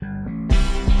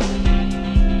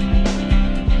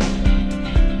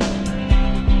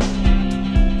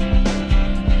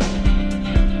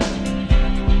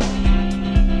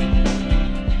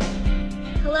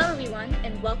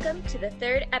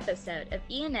episode of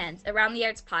ENN's Around the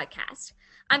Arts podcast.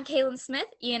 I'm Kaylin Smith,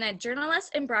 ENN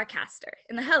journalist and broadcaster,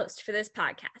 and the host for this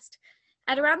podcast.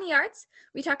 At Around the Arts,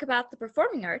 we talk about the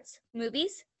performing arts,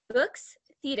 movies, books,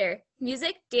 theater,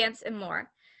 music, dance, and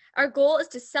more. Our goal is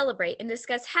to celebrate and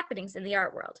discuss happenings in the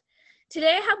art world.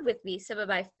 Today I have with me some of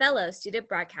my fellow student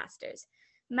broadcasters,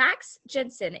 Max,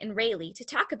 Jensen, and Rayleigh, to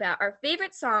talk about our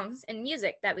favorite songs and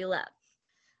music that we love.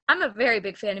 I'm a very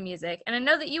big fan of music, and I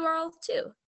know that you are all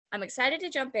too. I'm excited to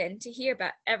jump in to hear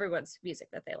about everyone's music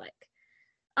that they like.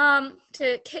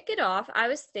 To kick it off, I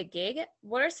was thinking,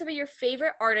 what are some of your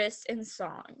favorite artists and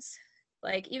songs?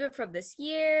 Like, even from this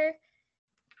year?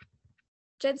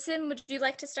 Jensen, would you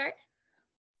like to start?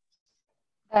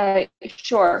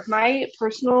 Sure.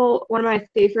 One of my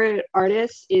favorite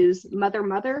artists is Mother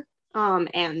Mother,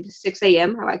 and 6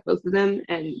 a.m. I like both of them,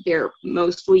 and they're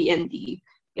mostly in the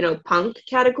punk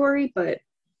category, but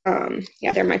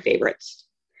they're my favorites.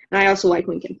 And I also like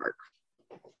Linkin Park.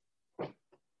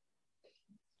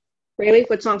 Rayleigh,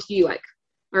 what songs do you like?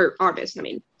 Or artists,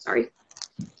 sorry.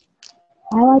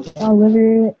 I like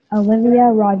Olivia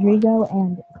Rodrigo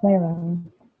and Clairo.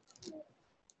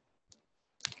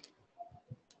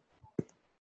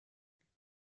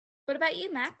 What about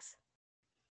you, Max?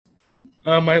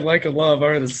 I like a lot of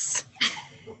artists.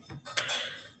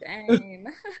 Same.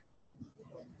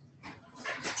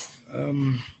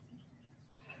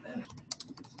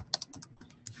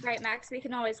 Right, Max, we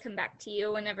can always come back to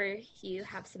you whenever you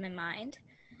have some in mind.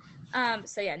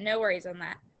 No worries on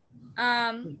that.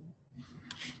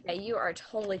 You are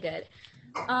totally good.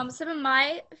 Some of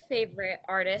my favorite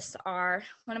artists one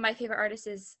of my favorite artists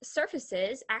is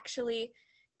Surfaces. Actually,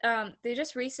 they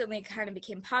just recently kind of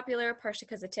became popular, partially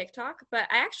because of TikTok, but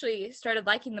I actually started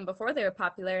liking them before they were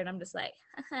popular, and I'm just like,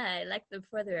 I liked them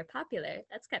before they were popular.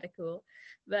 That's kind of cool.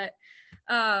 But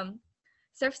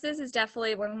Surfaces is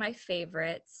definitely one of my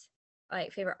favorites,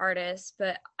 favorite artists.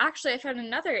 But actually, I found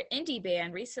another indie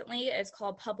band recently. It's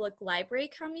called Public Library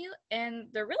Commute, and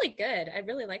they're really good. I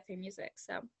really like their music.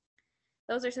 So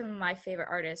those are some of my favorite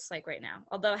artists right now,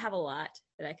 although I have a lot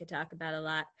that I could talk about a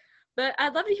lot. But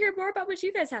I'd love to hear more about what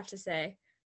you guys have to say.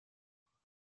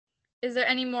 Is there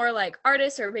any more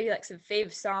artists or maybe some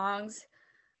fave songs?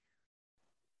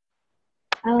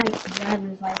 I like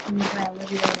Driver's License by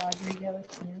Olivia Rodrigo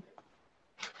too.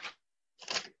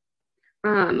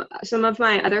 Some of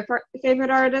my other favorite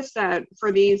artists,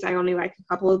 for these I only like a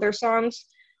couple of their songs.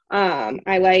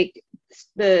 I like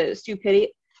the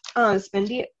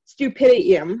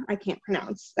Stupiditium, I can't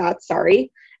pronounce that,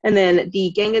 sorry. And then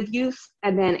the Gang of Youth,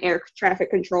 and then Air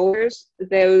Traffic Controllers.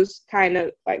 Those kind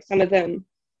of, some of them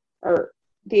are,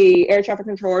 the Air Traffic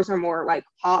Controllers are more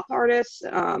pop artists.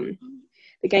 The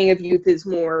Gang of Youth is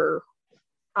more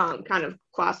kind of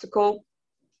classical.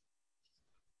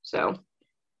 So,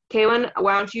 Kaylin,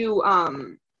 why don't you,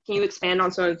 can you expand on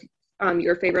some of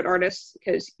your favorite artists?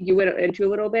 Because you went into a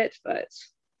little bit, but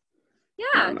yeah,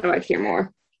 I'd like to hear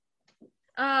more.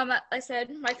 Like I said,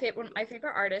 one of my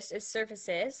favorite artists is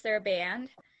Surfaces. They're a band.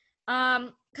 A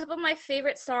couple of my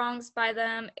favorite songs by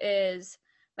them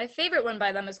my favorite one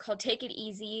by them is called Take It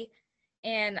Easy,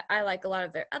 and I like a lot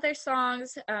of their other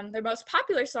songs. Their most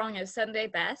popular song is Sunday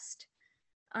Best,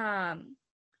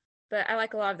 but I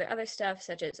like a lot of their other stuff,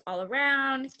 such as All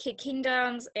Around, Kid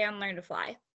Kingdoms, and Learn to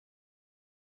Fly.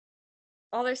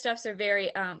 All their stuffs are very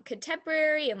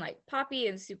contemporary and poppy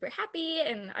and super happy,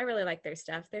 and I really like their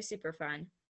stuff. They're super fun.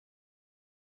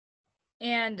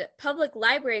 And Public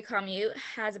Library Commute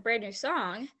has a brand new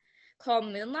song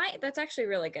called Moonlight. That's actually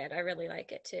really good. I really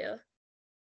like it too.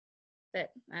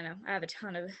 But I know I have a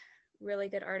ton of really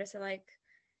good artists I like,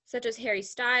 such as Harry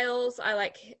Styles. I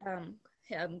like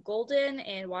Golden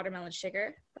and Watermelon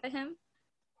Sugar by him.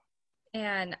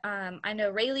 And I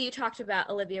know, Rayleigh, you talked about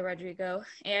Olivia Rodrigo,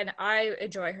 and I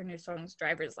enjoy her new songs,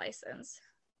 Driver's License.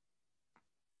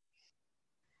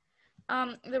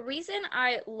 The reason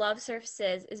I love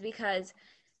Surfaces is because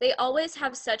they always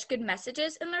have such good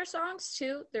messages in their songs,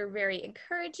 too. They're very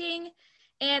encouraging,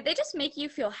 and they just make you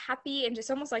feel happy and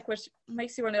just almost which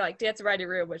makes you want to dance around your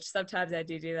room, which sometimes I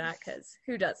do that, because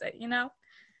who doesn't,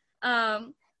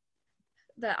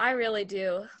 But I really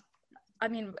do.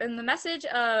 And the message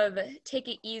of Take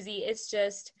It Easy is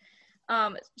just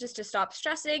to stop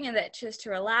stressing and just to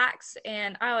relax.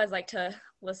 And I always like to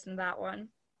listen to that one.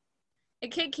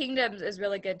 And Kid Kingdoms is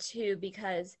really good too,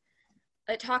 because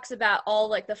it talks about all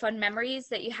the fun memories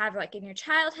that you have in your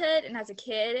childhood and as a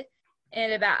kid,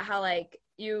 and about how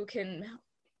you can,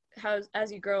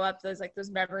 as you grow up, those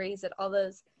memories and all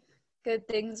those good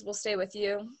things will stay with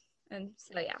you. And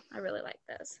so yeah, I really like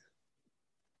those.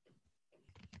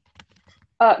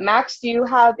 Max, do you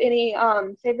have any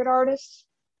favorite artists?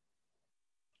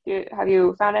 Have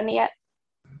you found any yet?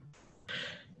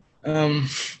 Um,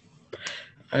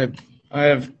 I I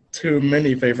have too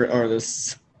many favorite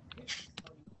artists.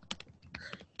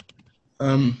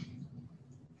 Um,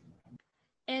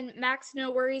 And Max,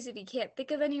 no worries if you can't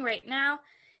think of any right now.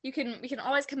 We can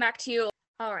always come back to you.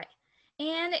 All right.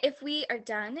 And if we are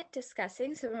done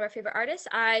discussing some of our favorite artists,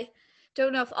 I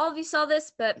don't know if all of you saw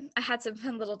this, but I had some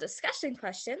fun little discussion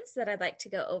questions that I'd like to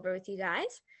go over with you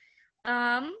guys.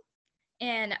 And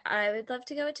I would love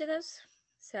to go into those.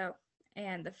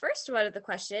 And the first one of the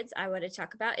questions I want to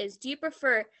talk about is, do you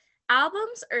prefer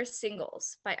albums or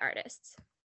singles by artists?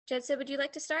 Jensen, would you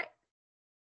like to start?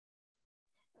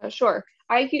 Sure.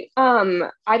 I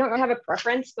don't have a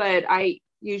preference, but I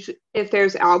usually, if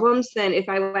there's albums, then if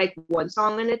I like one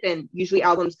song in it, then usually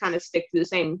albums kind of stick to the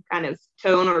same kind of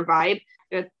tone or vibe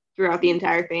throughout the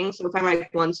entire thing. So if I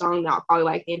like one song, then I'll probably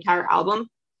like the entire album.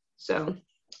 So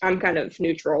I'm kind of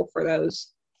neutral for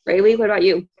those. Rayleigh, what about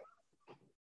you?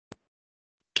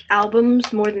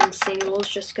 Albums more than singles,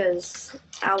 just because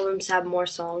albums have more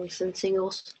songs than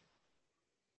singles.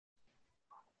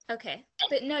 Okay.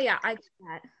 But no, yeah, I get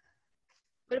that.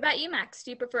 What about you, Max?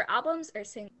 Do you prefer albums or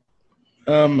singles?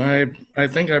 I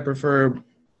think I prefer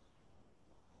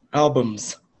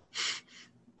albums.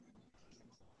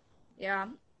 Yeah.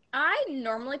 I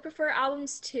normally prefer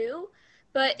albums too,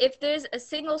 but if there's a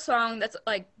single song that's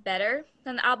like better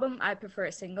than the album, I prefer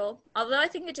a single. Although I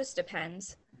think it just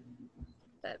depends.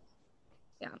 But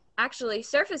yeah. Actually,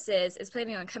 Surfaces is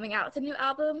planning on coming out with a new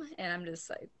album, and I'm just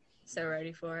like so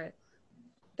ready for it.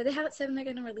 But they haven't said when they're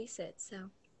gonna release it, so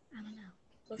I don't know.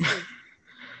 We'll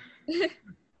see.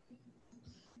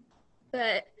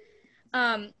 But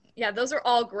yeah, those are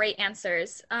all great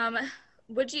answers. I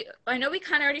know we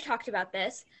kind of already talked about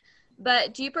this,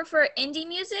 but do you prefer indie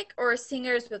music or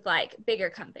singers with like bigger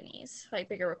companies, like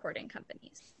bigger recording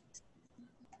companies?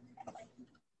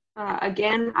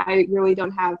 Again, I really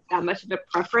don't have that much of a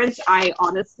preference. I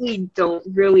honestly don't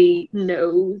really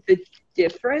know the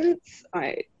difference.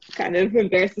 I kind of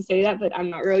embarrassed to say that, but I'm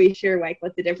not really sure like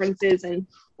what the difference is and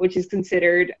which is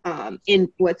considered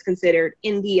in what's considered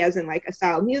indie as in like a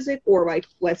style of music or like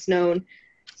less known.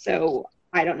 So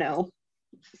I don't know.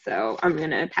 So I'm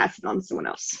gonna pass it on to someone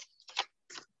else.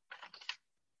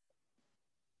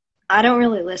 I don't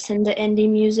really listen to indie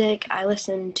music. I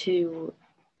listen to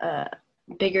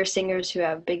bigger singers who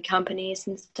have big companies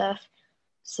and stuff.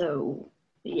 So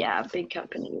yeah, big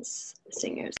companies,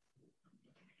 singers.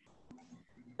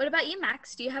 What about you,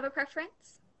 Max? Do you have a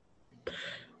preference?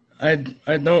 I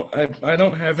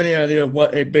don't have any idea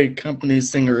what a big company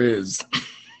singer is.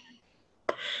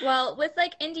 Well, with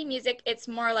like indie music, it's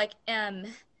more like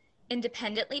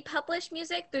independently published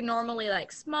music. They're normally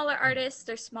like smaller artists,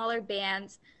 they're smaller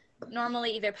bands,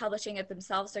 normally either publishing it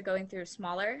themselves or going through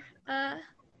smaller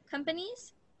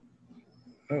companies.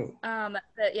 Oh.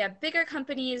 But yeah, bigger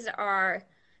recording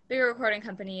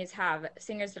companies have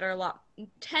singers that are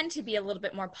tend to be a little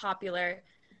bit more popular,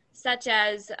 such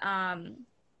as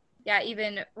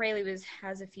even Rayleigh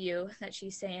has a few that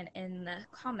she's saying in the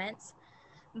comments,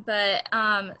 but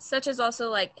such as also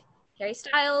like Harry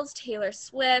Styles, Taylor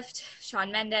Swift,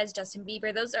 Shawn Mendes, Justin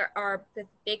Bieber. Those are the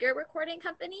bigger recording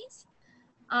companies.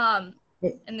 Yeah.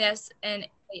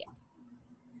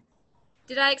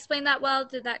 Did I explain that well?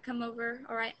 Did that come over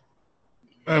all right?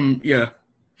 Yeah.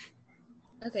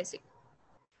 Okay, so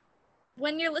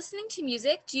when you're listening to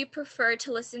music, do you prefer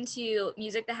to listen to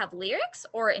music that have lyrics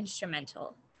or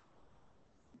instrumental?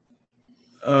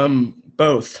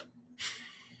 Both.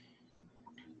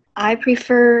 I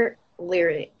prefer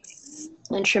lyrics.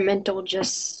 Instrumental,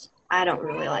 I don't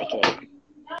really like it.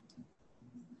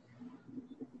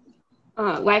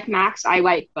 Like Max, I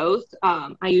like both.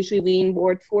 I usually lean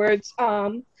more towards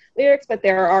lyrics, but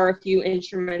there are a few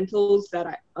instrumentals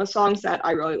songs that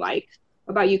I really like.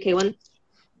 What about you, Kaylin?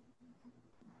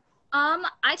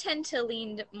 I tend to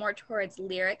lean more towards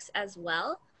lyrics as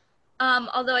well.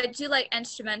 Although I do like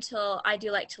instrumental, I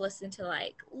do like to listen to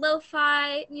like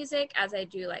lo-fi music as I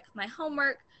do like my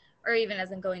homework or even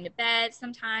as I'm going to bed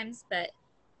sometimes. But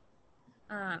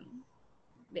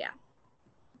yeah.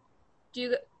 Do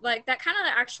you like that kind of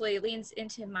actually leans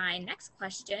into my next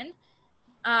question,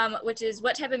 which is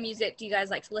what type of music do you guys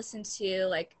like to listen to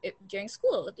like during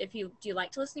school? Do you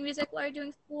like to listen to music while you're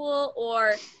doing school,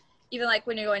 or even like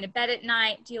when you're going to bed at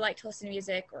night, do you like to listen to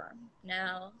music or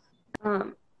no?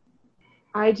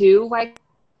 I do like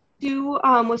to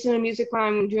listen to music when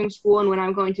I'm doing school and when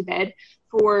I'm going to bed.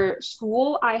 For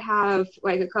school, I have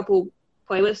like a couple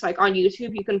playlists like on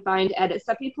YouTube. You can find edits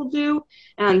that people do,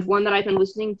 and one that I've been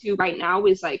listening to right now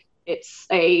is like it's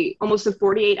almost a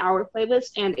 48-hour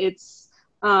playlist, and it's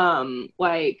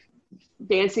like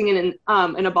dancing in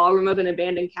a ballroom of an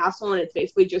abandoned castle, and it's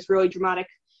basically just really dramatic,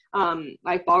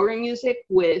 like ballroom music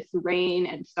with rain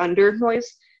and thunder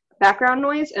noise, background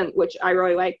noise, and which I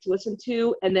really like to listen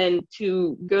to. And then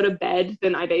to go to bed,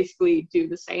 then I basically do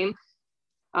the same.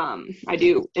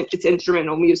 It's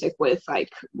instrumental music with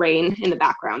like rain in the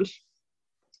background.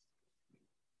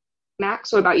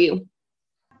 Max, what about you?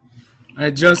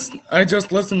 I just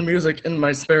listen to music in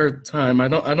my spare time. I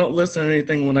don't listen to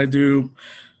anything when I do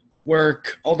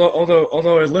work.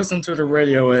 Although I listen to the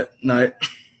radio at night.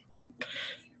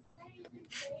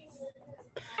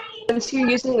 Since you're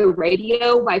using a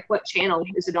radio, like what channel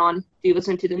is it on? Do you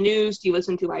listen to the news? Do you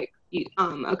listen to like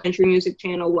a country music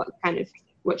channel? What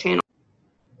channel?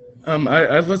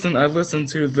 I listen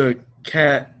to the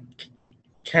cat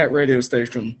radio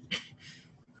station.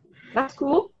 That's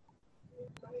cool.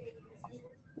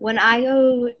 When I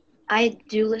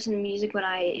do listen to music when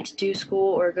I do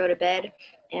school or go to bed,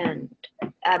 and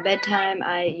at bedtime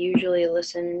I usually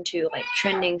listen to like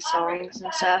trending songs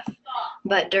and stuff.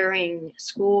 But during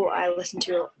school I listen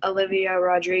to Olivia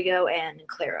Rodrigo and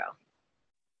Clairo.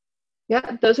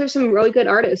 Yeah, those are some really good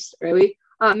artists, really.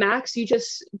 Max, you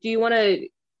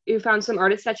found some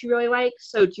artists that you really like,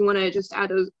 so do you want to just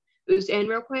add those in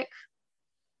real quick?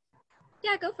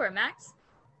 Yeah, go for it, Max.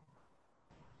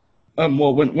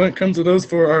 Well, when it comes to those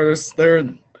four artists,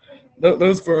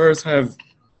 those four artists have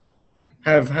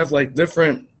like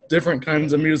different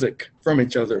kinds of music from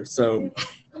each other. So.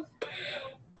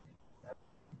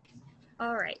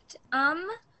 All right.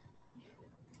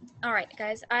 All right,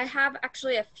 guys. I have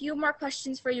actually a few more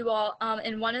questions for you all.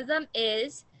 And one of them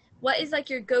is, what is like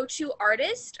your go-to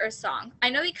artist or song?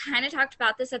 I know we kind of talked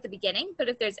about this at the beginning, but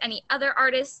if there's any other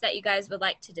artists that you guys would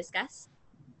like to discuss.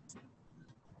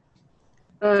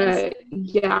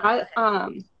 Yeah.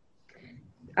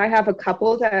 I have a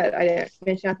couple that I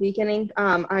mentioned at the beginning.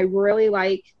 I really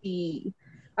like the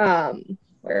Hozier.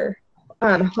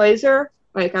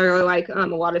 Like I really like a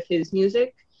lot of his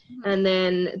music. And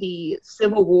then the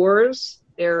Civil Wars,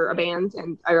 they're a band,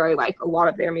 and I really like a lot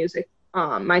of their music.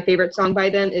 My favorite song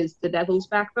by them is The Devil's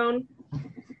Backbone.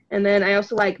 And then I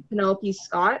also like Penelope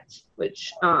Scott,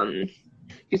 which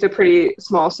she's a pretty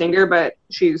small singer, but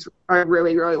I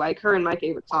really, really like her. And my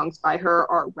favorite songs by her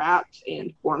are Wrapped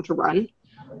and Born to Run.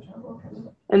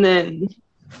 And then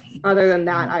other than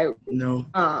that,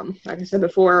 like I said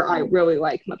before, I really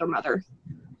like Mother Mother.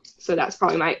 So that's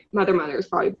probably Mother Mother is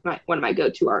probably one of my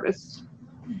go-to artists.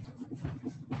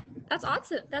 That's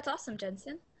awesome,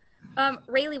 Jensen.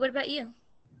 Rayleigh, what about you?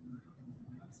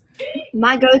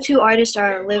 My go-to artists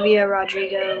are Olivia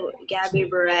Rodrigo, Gabby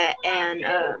Barrett, and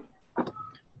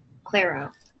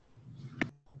Clairo.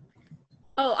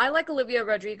 Oh, I like Olivia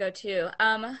Rodrigo too.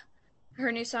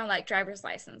 Her new song, like Driver's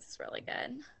License, is really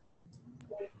good.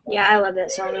 Yeah, I love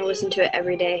that song. I listen to it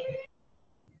every day.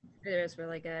 It is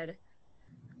really good.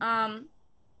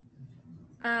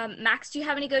 Max, do you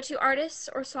have any go-to artists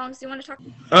or songs you want to talk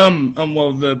about?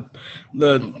 Well, the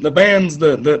bands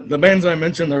I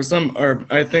mentioned are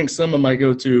I think some of my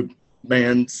go-to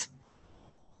bands.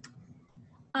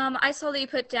 I saw that you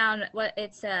put down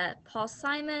Paul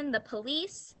Simon, The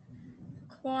Police,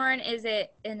 Korn. Is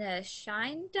it in a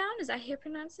Shinedown? Is that how you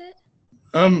pronounce it?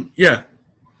 Yeah.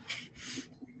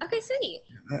 Okay, sweet.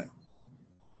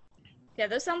 Yeah,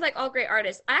 those sound like all great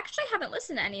artists. I actually haven't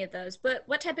listened to any of those, but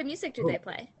what type of music do they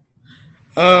play?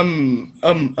 The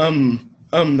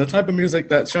type of music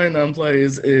that Shinedown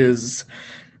plays is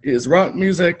rock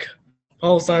music.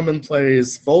 Paul Simon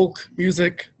plays folk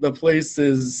music. The Police,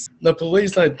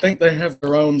 I think they have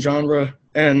their own genre,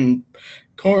 and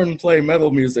Korn play metal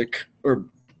music, or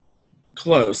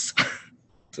close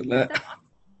to that.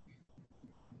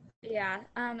 Yeah,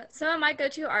 some of my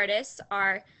go-to artists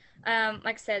are, like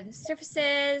I said,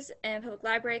 Surfaces and Public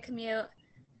Library Commute.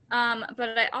 But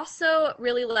I also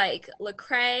really like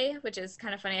Lecrae, which is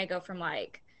kind of funny. I go from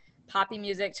like poppy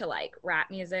music to like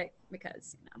rap music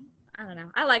because, I don't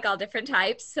know. I like all different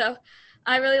types. So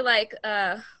I really like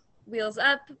Wheels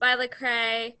Up by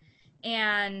Lecrae.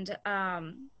 And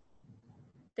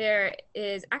there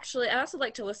is actually, I also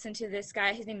like to listen to this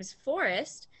guy. His name is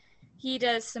Forrest. He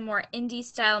does some more indie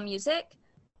style music.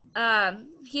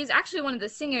 He's actually one of the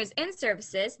singers in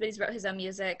Surfaces, but he's wrote his own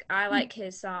music. I like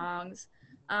his songs.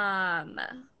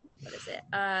 What is it?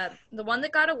 The One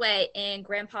That Got Away and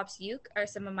Grandpop's Uke are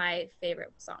some of my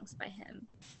favorite songs by him.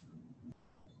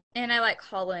 And I like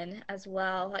Holland as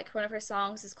well. Like one of her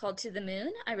songs is called To the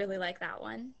Moon. I really like that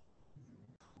one.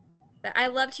 But I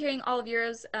loved hearing all of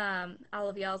y'all's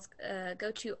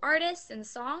go-to artists and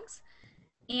songs.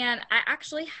 And I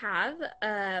actually have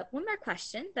one more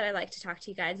question that I'd like to talk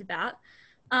to you guys about.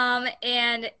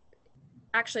 And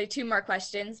actually, two more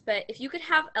questions. But if you could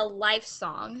have a life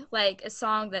song, like a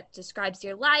song that describes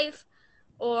your life,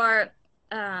 or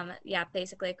yeah,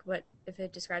 basically like what if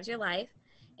it describes your life,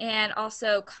 and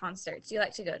also concerts, do you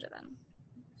like to go to them?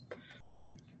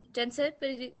 Jensen,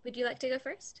 would you like to go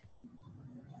first?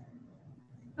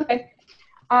 Okay.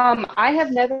 I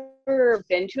have never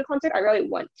been to a concert. I really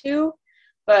want to,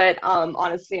 but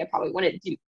honestly, I probably wouldn't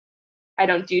do. I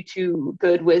don't do too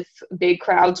good with big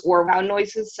crowds or loud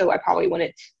noises, so I probably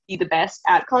wouldn't be the best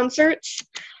at concerts.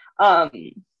 Um,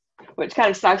 which kind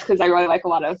of sucks because I really like a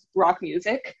lot of rock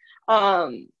music.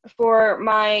 For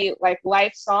my like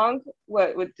life song,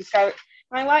 what would describe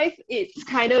my life? It's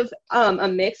kind of a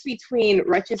mix between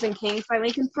 "Wretches and Kings" by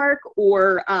Linkin Park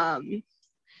or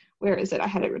where is it? I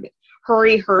had it written.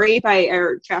 "Hurry Hurry" by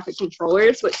Air Traffic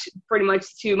Controllers, which pretty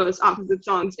much two most opposite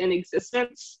songs in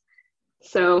existence.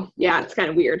 So yeah, it's kind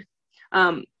of weird.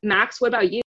 Max, what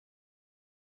about you?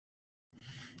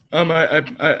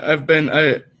 I've been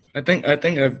I think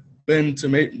I've been to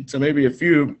maybe a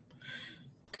few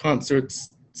concerts,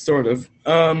 sort of.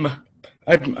 I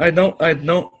think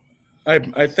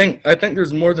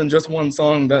there's more than just one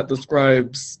song that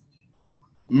describes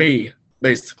me,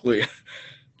 basically.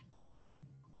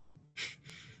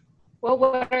 Well,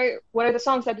 what are the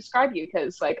songs that describe you?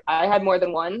 Because like I had more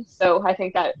than one, so I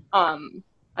think that'd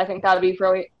be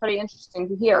really pretty interesting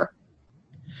to hear.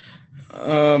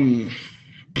 Um,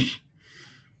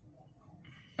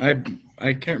 I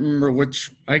I can't remember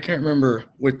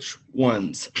which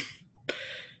ones.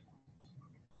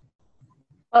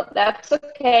 Well, that's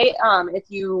okay. If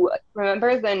you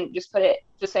remember, then just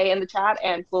say in the chat,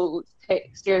 and we'll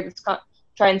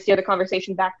try and steer the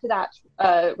conversation back to that.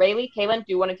 Rayleigh, Kaylin,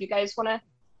 do one of you guys want to?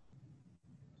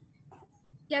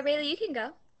 Yeah, Rayleigh, you can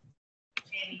go.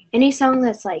 Any song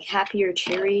that's like happy or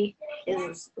cheery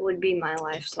would be my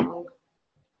life song.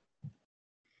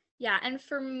 Yeah, and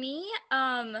for me,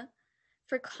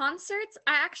 for concerts,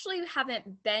 I actually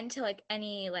haven't been to like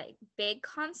any like big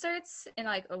concerts in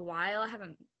like a while. I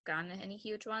haven't gone to any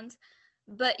huge ones.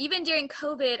 But even during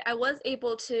COVID, I was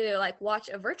able to like watch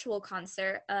a virtual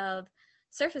concert of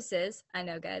Surfaces. I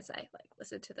know, guys, I like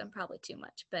listen to them probably too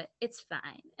much, but it's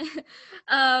fine.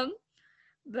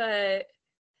 But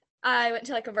I went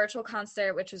to like a virtual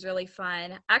concert, which was really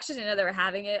fun. I actually didn't know they were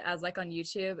having it. I was like on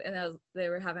YouTube, and they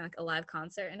were having like a live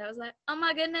concert, and I was like, oh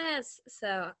my goodness!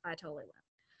 So I totally went.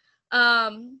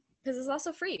 Because it's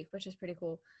also free, which is pretty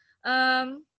cool.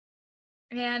 And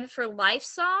for life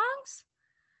songs,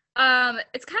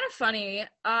 it's kind of funny.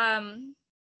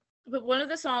 But one of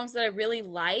the songs that I really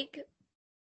like,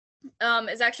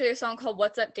 is actually a song called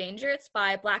 "What's Up Danger." It's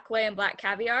by Blackway and Black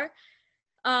Caviar.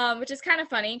 Which is kind of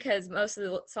funny because most of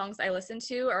the songs I listen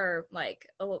to are like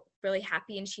really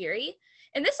happy and cheery.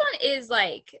 And this one is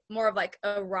like more of like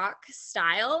a rock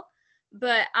style,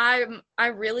 but I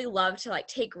really love to like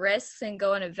take risks and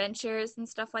go on adventures and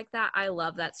stuff like that. I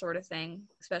love that sort of thing,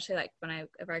 especially like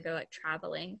if I go like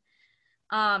traveling.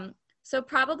 So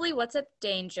probably "What's Up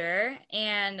Danger,"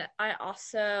 and I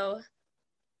also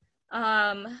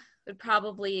would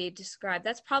probably describe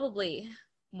that's probably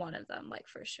one of them, like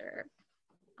for sure.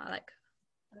 Like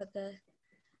at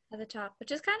the top,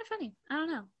 which is kind of funny. I don't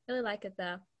know. Really like it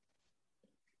though.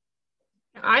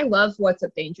 I love "What's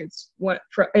Up Danger."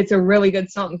 It's a really good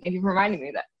song. Thank you for reminding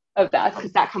me of that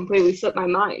because that completely slipped my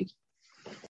mind.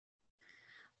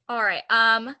 All right.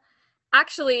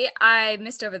 Actually, I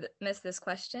missed this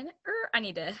question.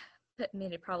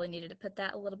 Probably needed to put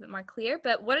that a little bit more clear.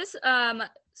 But what is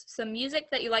some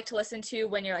music that you like to listen to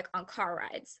when you're like on car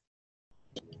rides?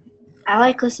 I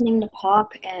like listening to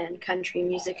pop and country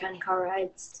music on car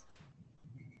rides.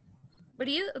 What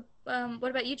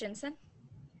about you, Jensen?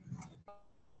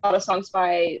 A lot of songs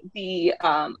by the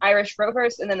Irish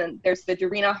Rovers, and then there's the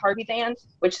Dorina Harvey Band,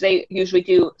 which they usually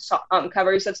do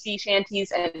covers of sea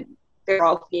shanties, and they're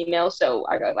all female, so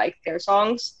I really like their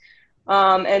songs.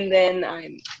 And then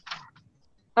I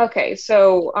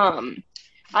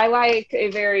like a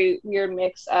very weird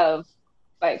mix of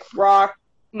like rock,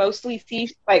 mostly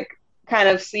kind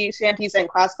of sea shanties and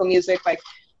classical music, like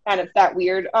kind of that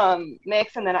weird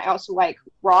mix. And then I also like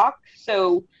rock,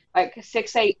 so like a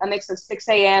mix of 6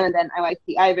 a.m. and then I like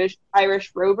the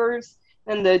Irish Rovers,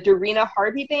 and the Dorina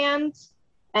Harvey Band,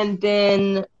 and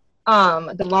then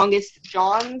the Longest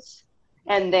Johns,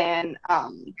 and then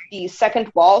the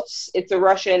Second Waltz. It's a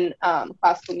Russian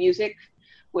classical music,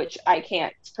 which I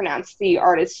can't pronounce the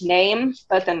artist's name,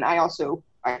 but then I also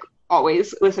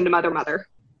always listen to Mother Mother.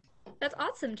 That's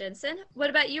awesome, Jensen. What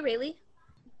about you, Rayleigh?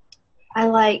 I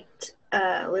liked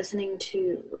listening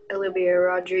to Olivia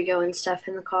Rodrigo and stuff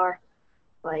in the car.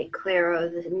 like Clairo,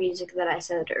 the music that I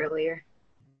said earlier.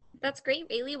 That's great,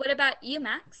 Bailey. What about you,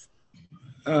 Max?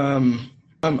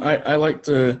 I like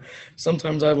to,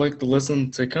 sometimes I like to listen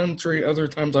to country, other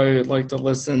times I like to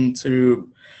listen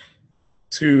to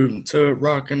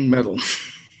rock and metal.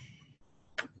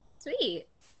 Sweet.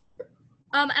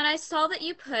 And I saw that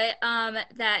you put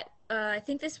that I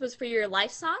think this was for your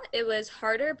life song. It was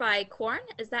Harder by Korn.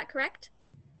 Is that correct?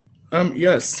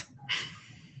 Yes.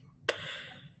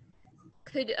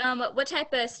 What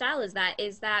type of style is that?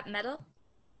 Is that metal?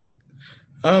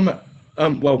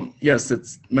 Well, yes,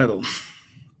 it's metal.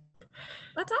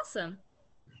 That's awesome.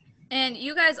 And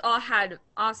you guys all had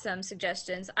awesome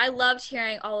suggestions. I loved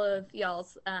hearing all of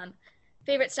y'all's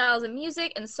favorite styles of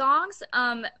music and songs.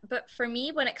 But for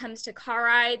me, when it comes to car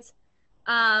rides,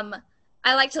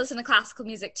 I like to listen to classical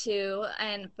music too.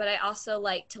 But I also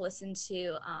like to listen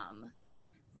to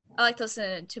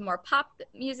more pop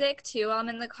music too while I'm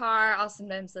in the car. I'll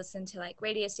sometimes listen to like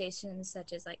radio stations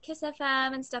such as like Kiss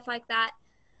FM and stuff like that.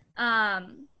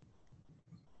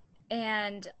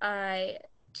 And I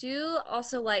do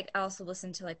also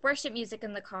listen to like worship music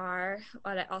in the car,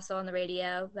 but also on the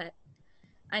radio. But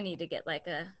I need to get like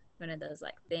one of those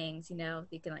like things,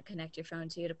 you can like connect your phone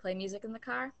to play music in the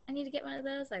car. I need to get one of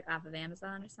those like off of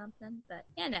Amazon or something. But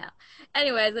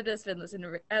anyways, I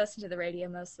listen to the radio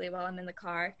mostly while I'm in the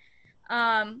car.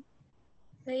 But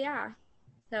yeah,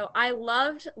 so I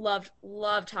loved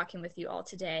talking with you all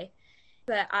today.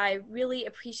 But I really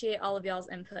appreciate all of y'all's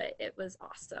input. It was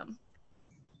awesome.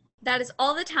 That is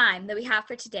all the time that we have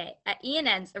for today at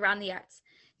ENN's Around the Arts.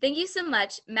 Thank you so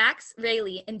much, Max,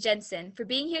 Rayleigh, and Jensen, for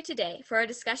being here today for our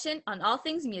discussion on all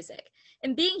things music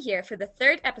and being here for the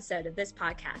 3rd episode of this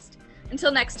podcast.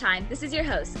 Until next time, this is your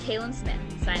host, Kaylin Smith,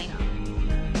 signing off.